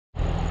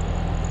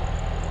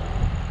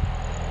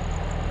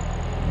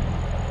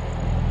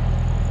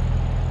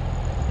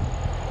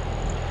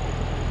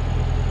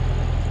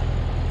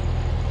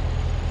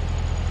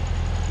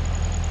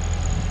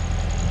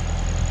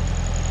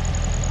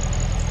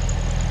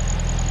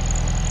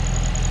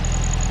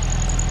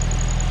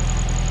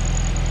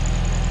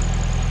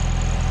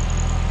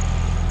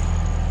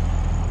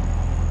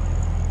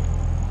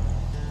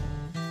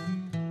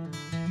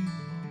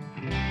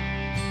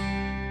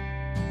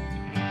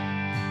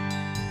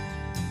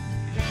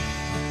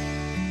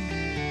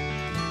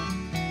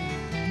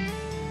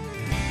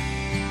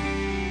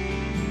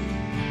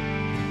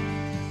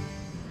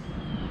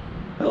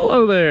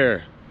Hello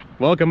there,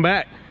 welcome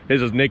back.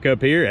 This is Nick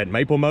up here at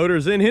Maple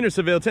Motors in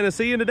Hendersonville,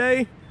 Tennessee, and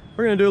today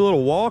we're going to do a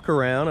little walk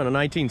around on a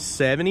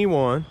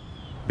 1971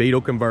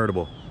 Beetle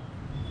convertible.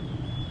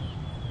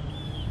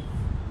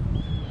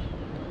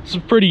 It's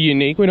pretty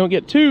unique. We don't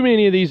get too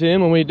many of these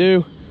in. When we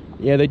do,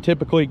 yeah, they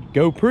typically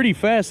go pretty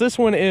fast. This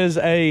one is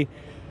a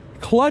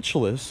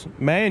clutchless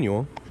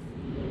manual.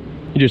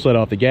 You just let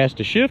off the gas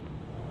to shift.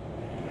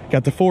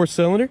 Got the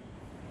 4-cylinder.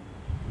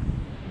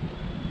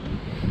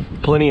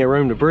 Plenty of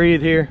room to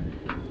breathe here.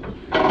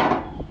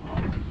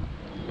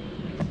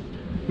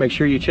 Make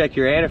sure you check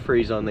your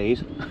antifreeze on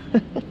these.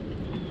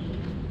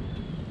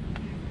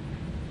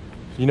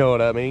 You know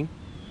what I mean.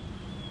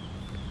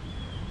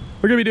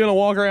 We're gonna be doing a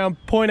walk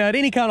around, point out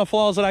any kind of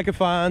flaws that I could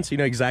find so you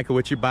know exactly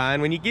what you're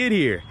buying when you get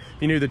here.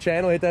 If you're new to the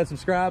channel, hit that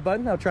subscribe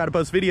button. I'll try to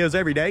post videos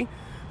every day.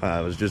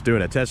 I was just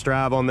doing a test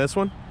drive on this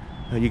one.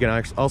 You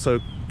can also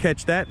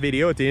catch that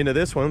video at the end of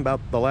this one, about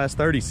the last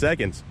 30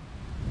 seconds.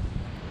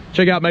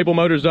 Check out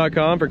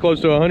maplemotors.com for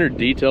close to 100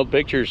 detailed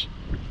pictures.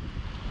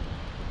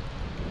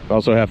 We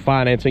also have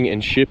financing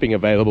and shipping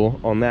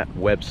available on that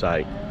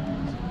website.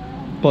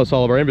 Plus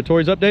all of our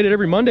inventory is updated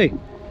every Monday.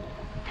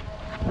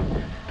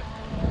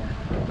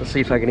 Let's see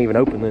if I can even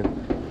open this.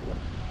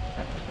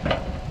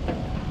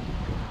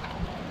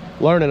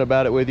 Learning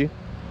about it with you.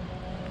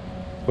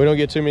 We don't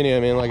get too many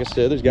of them in, like I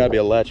said. There's got to be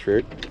a latch for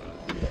it.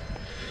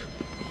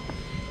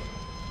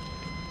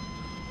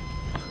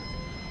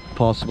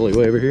 Possibly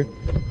way over here.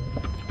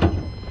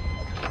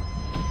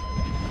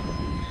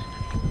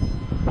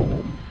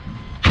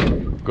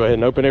 Go ahead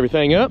and open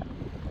everything up.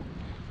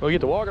 We'll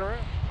get to walking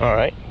around. All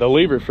right, the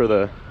lever for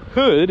the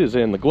hood is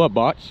in the glove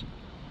box.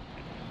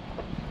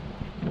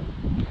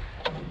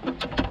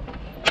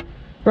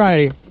 Right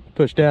here,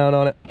 push down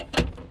on it.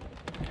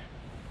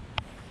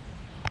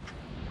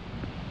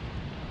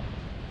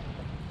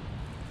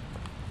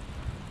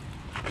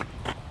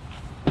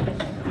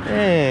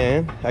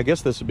 And I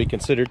guess this would be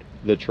considered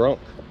the trunk.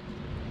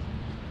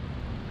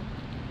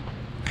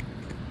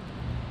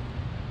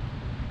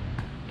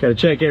 Gotta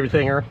check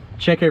everything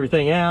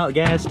out. The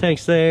gas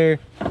tank's there.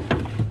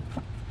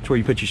 It's where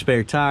you put your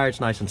spare tire. It's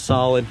nice and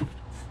solid.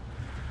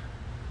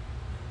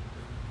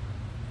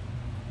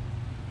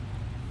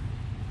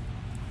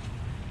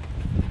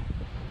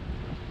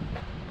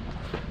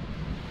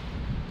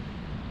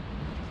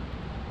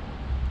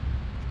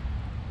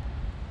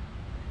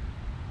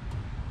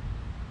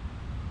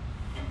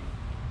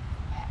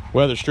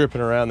 Weather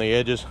stripping around the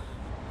edges.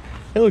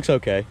 It looks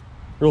okay.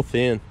 Real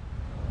thin.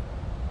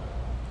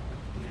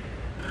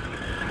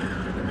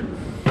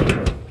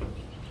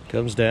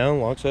 Comes down,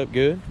 locks up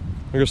good.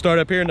 We're gonna start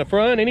up here in the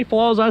front. Any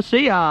flaws I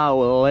see, I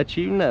will let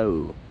you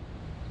know.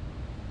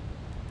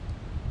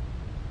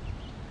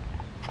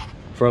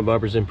 Front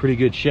bumper's in pretty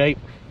good shape.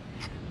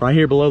 Right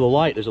here below the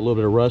light, there's a little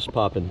bit of rust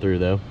popping through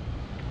though.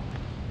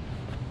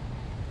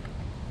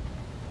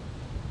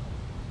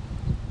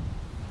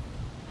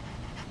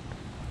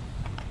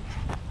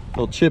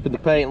 Little chip in the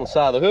paint on the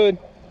side of the hood.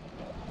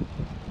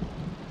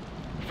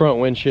 Front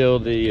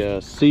windshield, the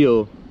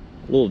seal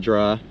a little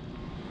dry.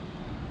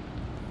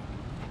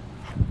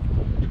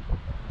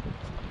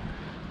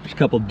 There's a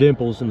couple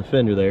dimples in the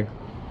fender there.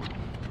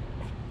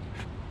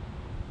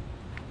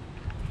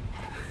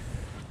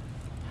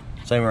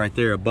 Same right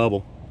there, a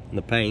bubble in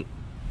the paint.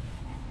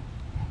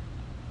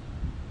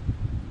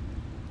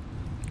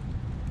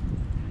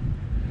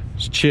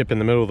 There's a chip in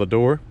the middle of the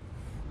door.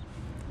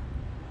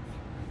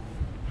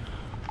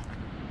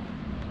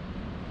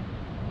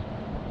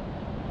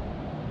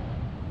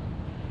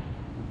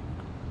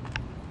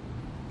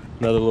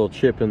 Another little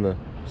chip in the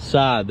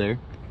side there.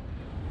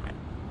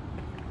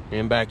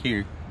 And back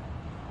here.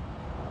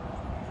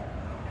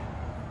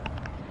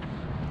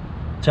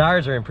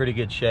 Tires are in pretty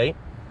good shape.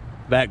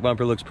 Back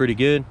bumper looks pretty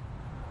good.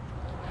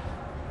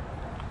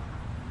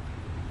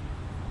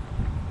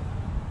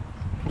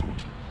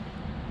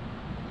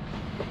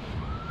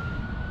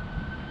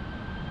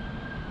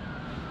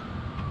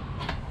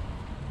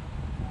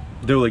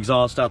 Dual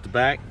exhaust out the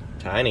back.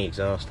 Tiny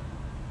exhaust.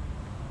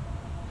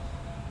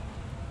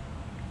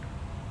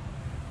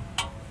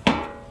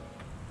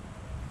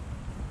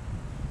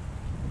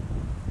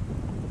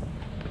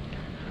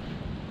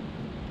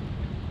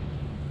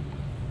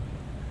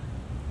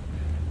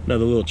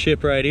 Another little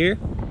chip right here.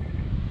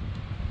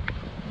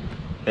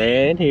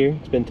 And here,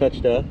 it's been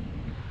touched up.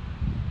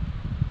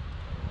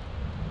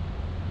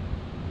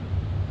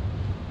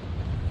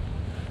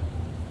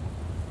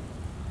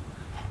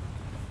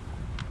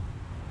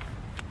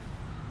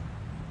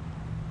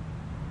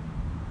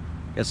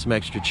 Got some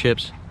extra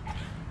chips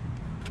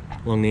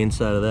along the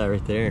inside of that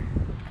right there.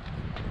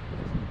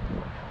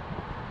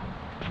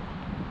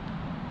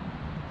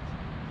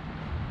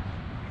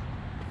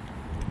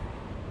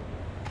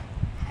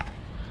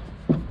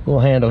 Little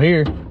handle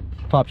here,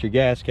 pops your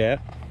gas cap.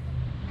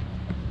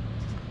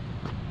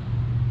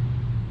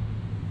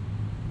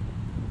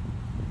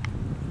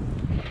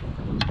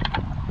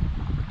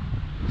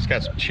 It's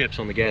got some chips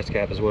on the gas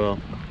cap as well.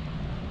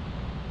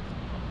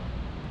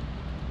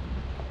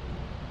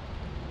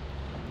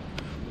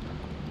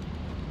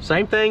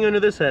 Same thing under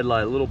this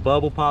headlight, a little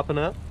bubble popping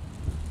up.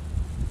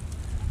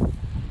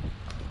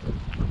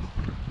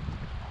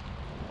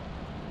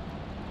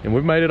 And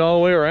we've made it all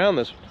the way around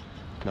this one.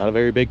 Not a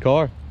very big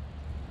car.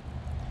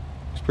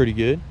 It's pretty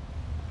good.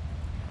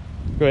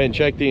 Go ahead and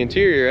check the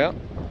interior out.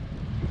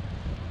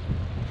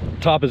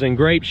 Top is in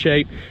great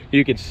shape.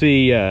 You can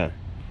see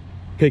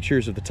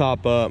pictures of the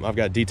top up. I've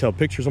got detailed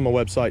pictures on my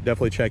website.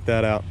 Definitely check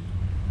that out.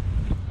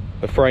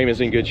 The frame is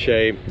in good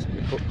shape.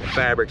 The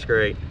fabric's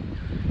great.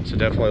 So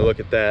definitely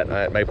look at that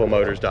at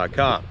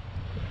maplemotors.com.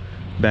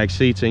 Back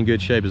seat's in good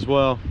shape as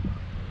well.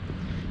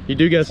 You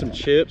do got some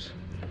chips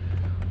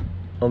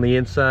on the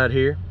inside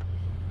here.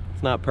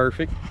 It's not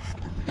perfect.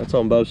 That's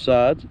on both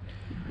sides.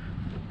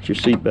 It's your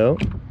seat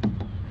belt.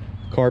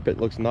 Carpet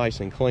looks nice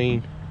and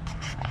clean.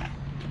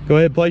 Go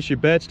ahead and place your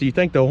bets. Do you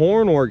think the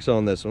horn works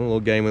on this one? A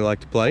little game we like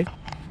to play.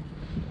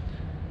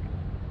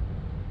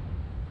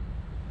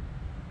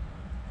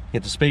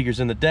 Get the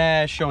speakers in the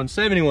dash, showing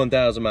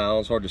 71,000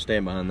 miles. Hard to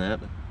stand behind that,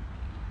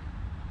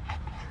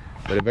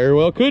 but it very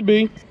well could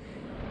be.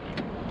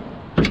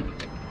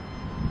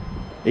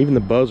 Even the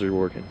buzzer's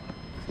working.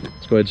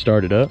 Let's go ahead and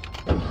start it up.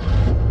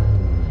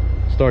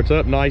 Starts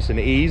up nice and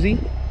easy.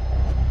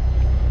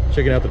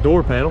 Checking out the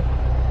door panel.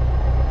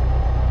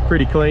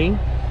 Pretty clean.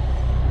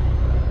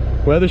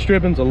 Weather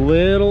stripping's a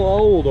little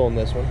old on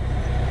this one.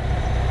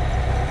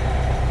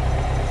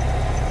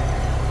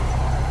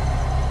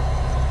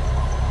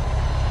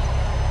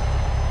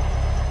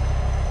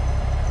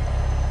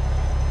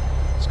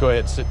 Let's go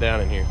ahead and sit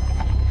down in here.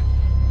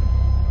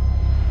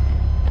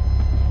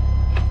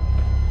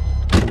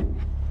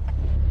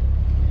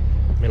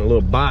 I'm in a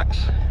little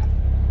box.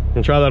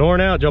 Gonna try that horn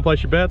out. Did y'all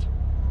place your bets?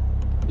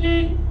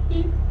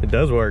 It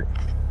does work.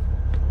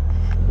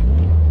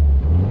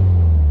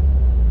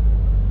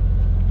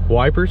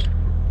 Wipers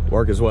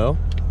work as well.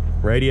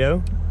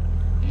 Radio,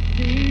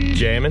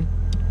 jamming.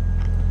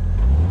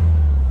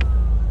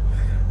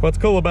 What's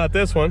cool about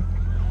this one,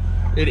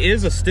 it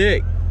is a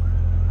stick.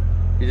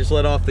 You just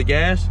let off the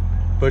gas,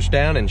 push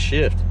down and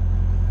shift.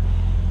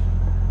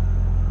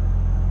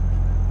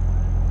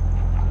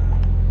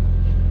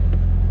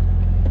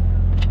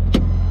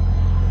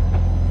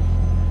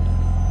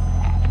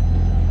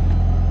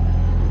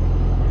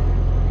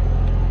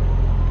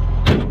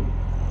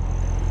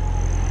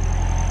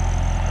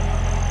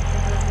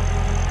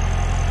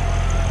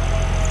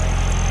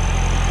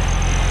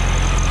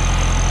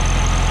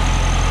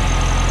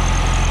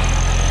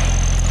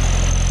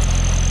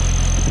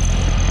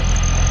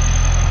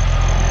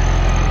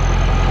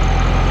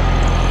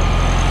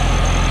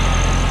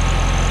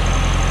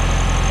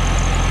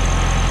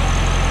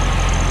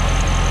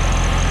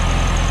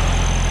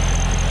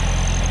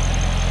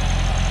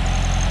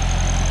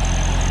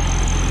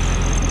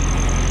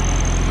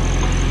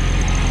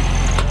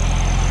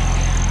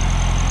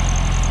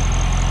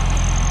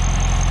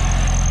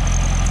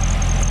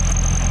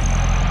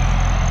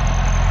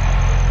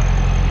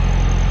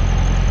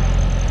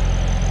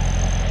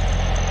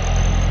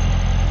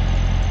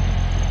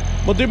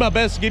 We'll do my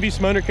best to give you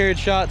some undercarriage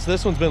shots.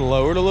 This one's been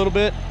lowered a little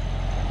bit.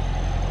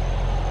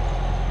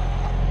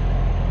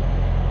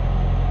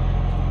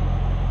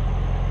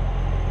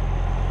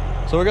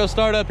 So we're gonna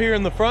start up here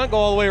in the front, go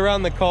all the way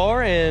around the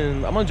car,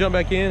 and I'm gonna jump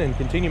back in and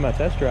continue my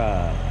test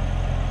drive.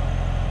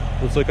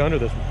 Let's look under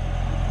this one.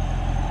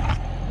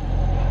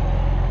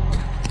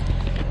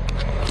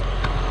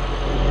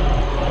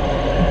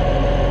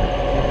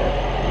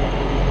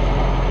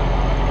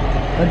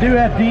 I do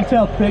have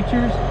detailed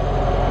pictures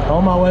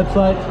on my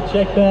website, so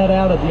check that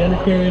out of the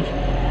undercarriage.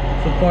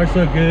 So far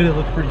so good, it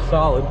looks pretty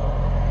solid.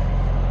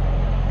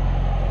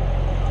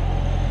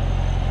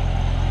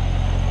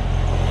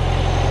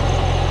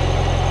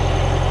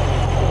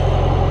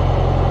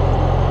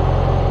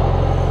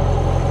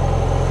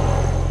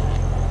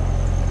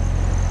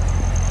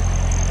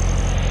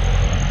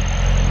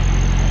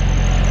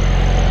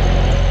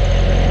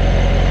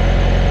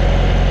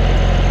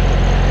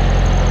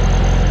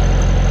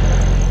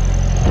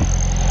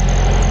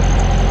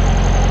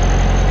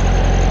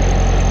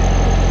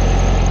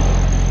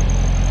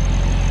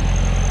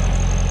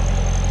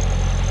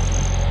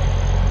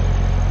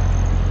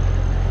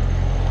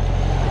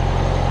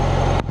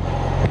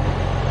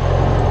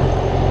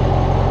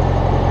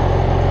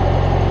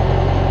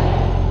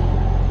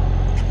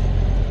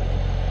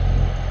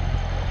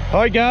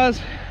 All right, guys,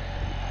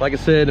 like I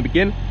said in the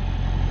beginning,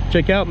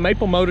 check out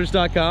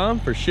maplemotors.com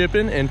for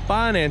shipping and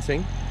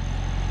financing.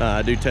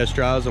 I do test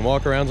drives and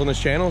walkarounds on this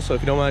channel, so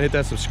if you don't mind, hit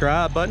that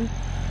subscribe button.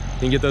 You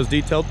can get those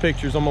detailed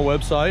pictures on my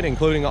website,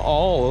 including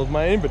all of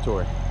my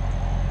inventory.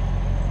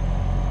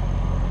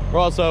 We're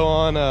also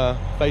on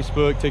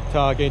Facebook,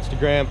 TikTok,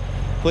 Instagram.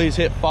 Please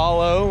hit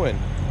follow, and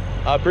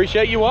I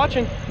appreciate you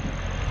watching.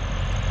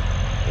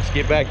 Let's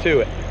get back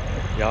to it.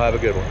 Y'all have a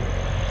good one.